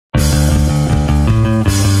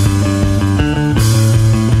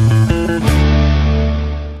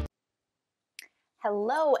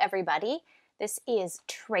Hello everybody, this is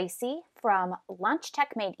Tracy from Launch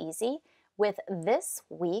Tech Made Easy with this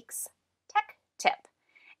week's tech tip.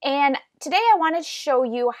 And today I want to show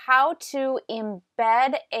you how to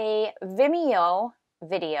embed a Vimeo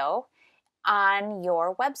video on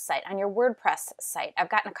your website, on your WordPress site. I've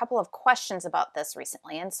gotten a couple of questions about this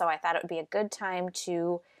recently, and so I thought it would be a good time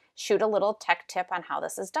to shoot a little tech tip on how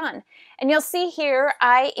this is done. And you'll see here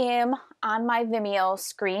I am on my Vimeo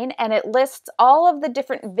screen, and it lists all of the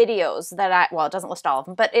different videos that well, it doesn't list all of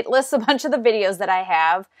them, but it lists a bunch of the videos that I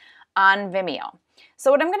have on Vimeo.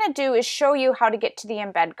 So what I'm going to do is show you how to get to the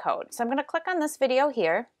embed code. So I'm going to click on this video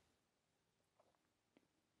here,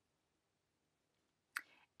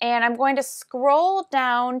 and I'm going to scroll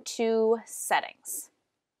down to settings.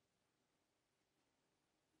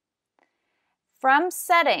 From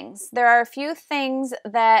settings, there are a few things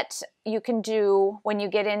that you can do when you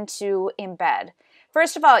get into embed.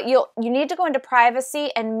 First of all, you need to go into privacy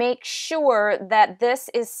and make sure that this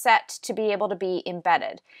is set to be able to be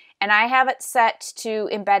embedded. And I have it set to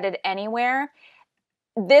embedded anywhere.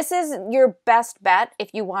 This is your best bet if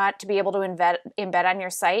you want to be able to embed on your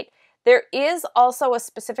site. There is also a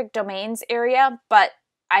specific domains area, but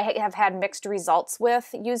I have had mixed results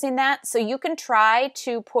with using that. So you can try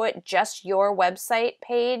to put just your website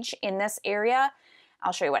page in this area.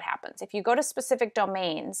 I'll show you what happens. If you go to specific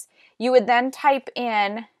domains, you would then type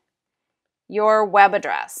in your web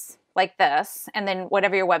address like this, and then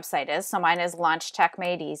whatever your website is. So mine is Launch Tech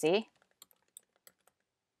Made Easy.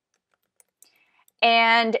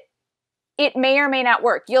 And it may or may not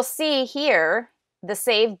work. You'll see here the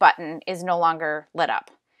save button is no longer lit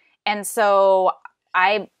up. And so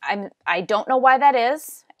I don't know why that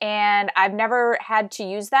is, and I've never had to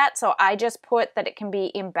use that, so I just put that it can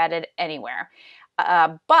be embedded anywhere.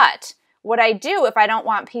 But what I do if I don't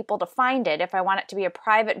want people to find it, if I want it to be a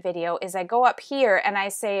private video, is I go up here and I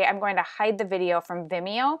say I'm going to hide the video from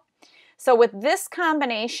Vimeo. So with this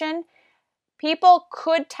combination, people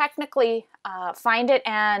could technically find it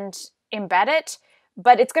and embed it,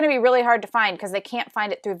 but it's going to be really hard to find because they can't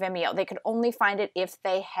find it through Vimeo. They could only find it if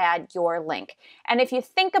they had your link. And if you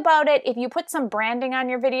think about it, if you put some branding on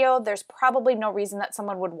your video, there's probably no reason that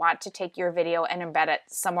someone would want to take your video and embed it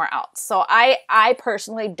somewhere else. So I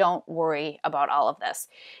personally don't worry about all of this.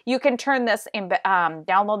 You can turn this,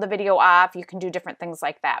 download the video off. You can do different things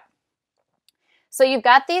like that. So you've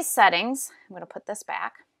got these settings. I'm going to put this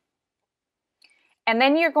back. And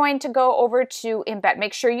then you're going to go over to embed.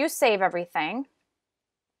 Make sure you save everything.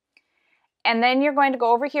 And then you're going to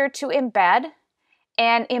go over here to embed,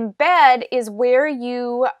 and embed is where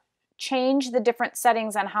you change the different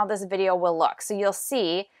settings on how this video will look. So you'll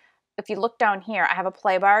see, if you look down here, I have a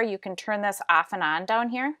play bar. You can turn this off and on down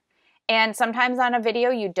here. And sometimes on a video,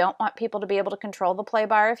 you don't want people to be able to control the play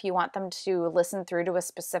bar. If you want them to listen through to a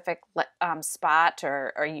specific spot,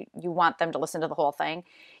 or you want them to listen to the whole thing,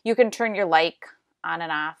 you can turn your like on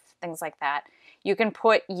and off, things like that. You can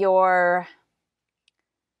put your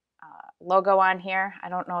logo on here. I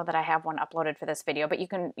don't know that I have one uploaded for this video, but you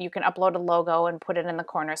can upload a logo and put it in the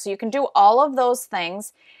corner. So you can do all of those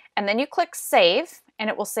things, and then you click save,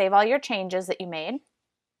 and it will save all your changes that you made.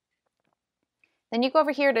 Then you go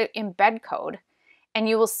over here to embed code, and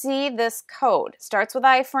you will see this code. It starts with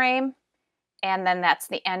iframe, and then that's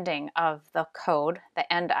the ending of the code,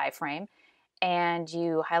 the end iframe, and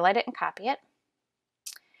you highlight it and copy it.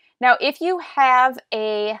 Now, if you have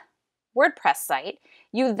a WordPress site,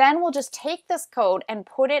 you then will just take this code and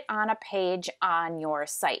put it on a page on your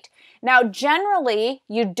site. Now, generally,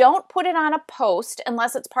 you don't put it on a post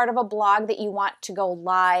unless it's part of a blog that you want to go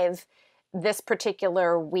live this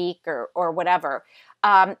particular week or whatever.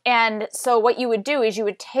 And so what you would do is you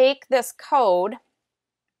would take this code,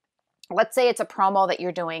 let's say it's a promo that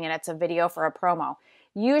you're doing and it's a video for a promo.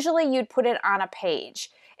 Usually you'd put it on a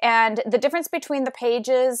page. And the difference between the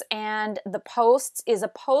pages and the posts is a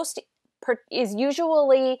post is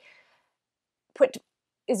usually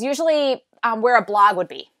where a blog would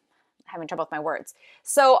be. I'm having trouble with my words.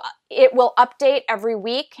 So it will update every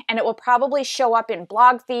week, and it will probably show up in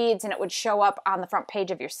blog feeds, and it would show up on the front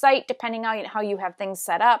page of your site, depending on how you have things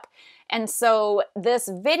set up. And so this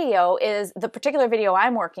video is, the particular video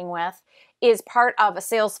I'm working with, is part of a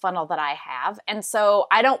sales funnel that I have. And so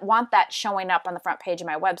I don't want that showing up on the front page of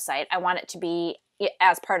my website. I want it to be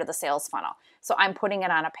as part of the sales funnel. So I'm putting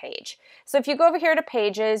it on a page. So if you go over here to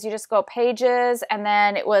pages, you just go pages, and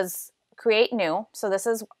then it was create new. So this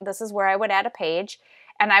is where I would add a page,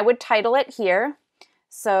 and I would title it here.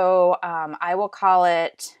 So I will call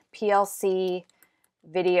it PLC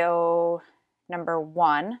video number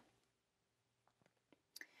 1.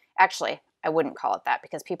 Actually, I wouldn't call it that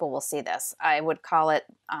because people will see this. I would call it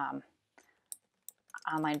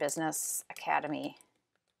Online Business Academy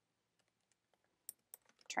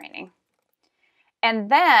Training. And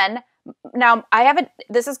then, now I haven't,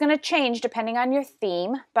 this is going to change depending on your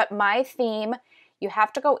theme, but my theme, you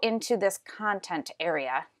have to go into this content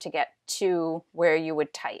area to get to where you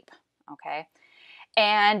would type, okay?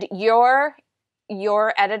 And your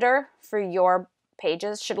editor for your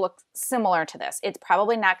pages should look similar to this. It's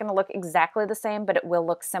probably not going to look exactly the same, but it will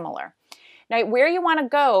look similar. Now, where you want to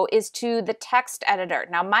go is to the text editor.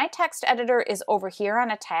 Now, my text editor is over here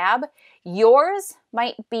on a tab. Yours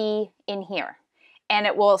might be in here. And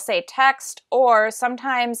it will say text, or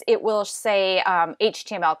sometimes it will say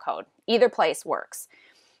HTML code. Either place works.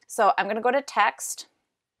 So I'm going to go to text,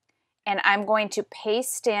 and I'm going to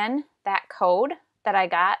paste in that code that I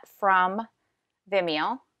got from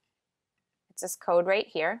Vimeo. It's this code right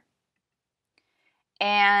here.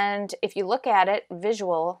 And if you look at it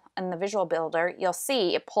visual in the visual builder, you'll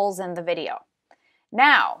see it pulls in the video.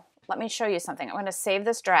 Now, let me show you something. I'm going to save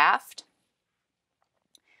this draft.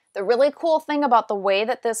 The really cool thing about the way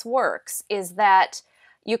that this works is that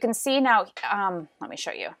you can see now, let me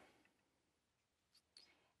show you.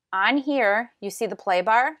 On here, you see the play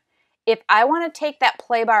bar. If I want to take that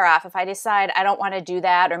play bar off, if I decide I don't want to do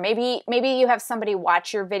that, or maybe you have somebody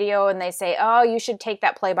watch your video and they say, oh, you should take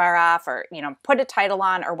that play bar off, or put a title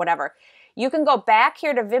on or whatever, you can go back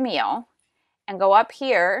here to Vimeo and go up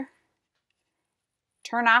here,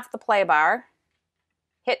 turn off the play bar,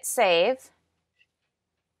 hit save,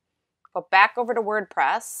 go back over to WordPress.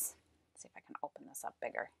 Let's see if I can open this up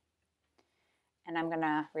bigger. And I'm going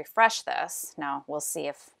to refresh this. Now we'll see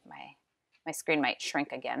if my screen might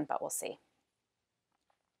shrink again, but we'll see.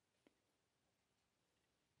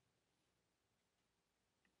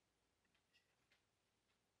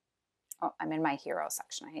 Oh, I'm in my hero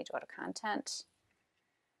section. I need to go to content.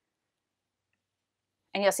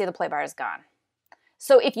 And you'll see the play bar is gone.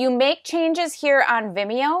 So if you make changes here on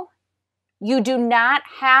Vimeo, you do not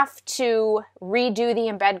have to redo the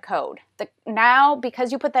embed code. Now,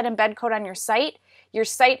 because you put that embed code on your site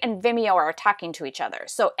and Vimeo are talking to each other.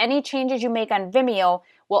 So any changes you make on Vimeo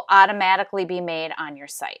will automatically be made on your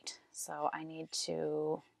site. So I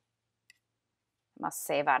must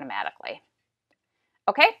save automatically.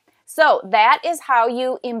 Okay, so that is how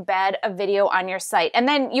you embed a video on your site. And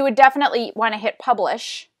then you would definitely want to hit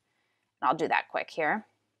publish. I'll do that quick here.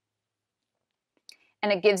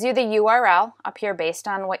 And it gives you the URL up here based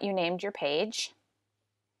on what you named your page.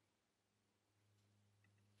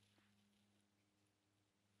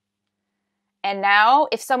 And now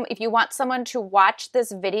if you want someone to watch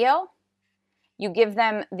this video, you give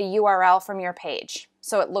them the URL from your page.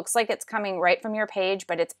 So it looks like it's coming right from your page,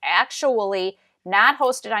 but it's actually not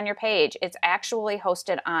hosted on your page. It's actually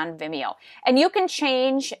hosted on Vimeo. And you can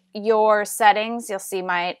change your settings. You'll see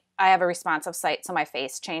I have a responsive site, so my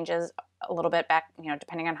face changes a little bit back,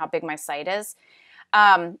 depending on how big my site is.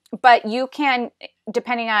 But you can,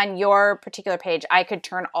 depending on your particular page, I could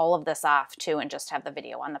turn all of this off too and just have the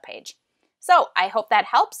video on the page. So I hope that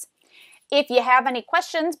helps. If you have any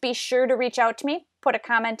questions, be sure to reach out to me. Put a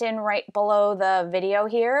comment in right below the video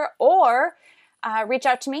here, or reach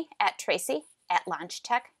out to me at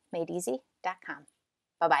tracy@launchtechmadeeasy.com.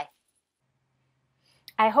 Bye-bye.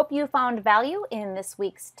 I hope you found value in this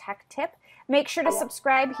week's tech tip. Make sure to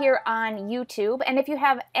subscribe here on YouTube. And if you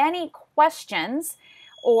have any questions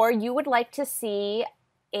or you would like to see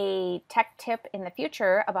a tech tip in the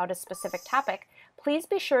future about a specific topic, please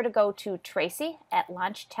be sure to go to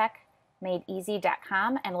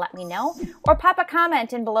tracy@launchtechmadeeasy.com and let me know, or pop a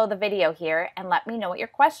comment in below the video here and let me know what your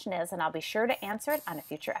question is, and I'll be sure to answer it on a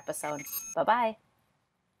future episode. Bye-bye.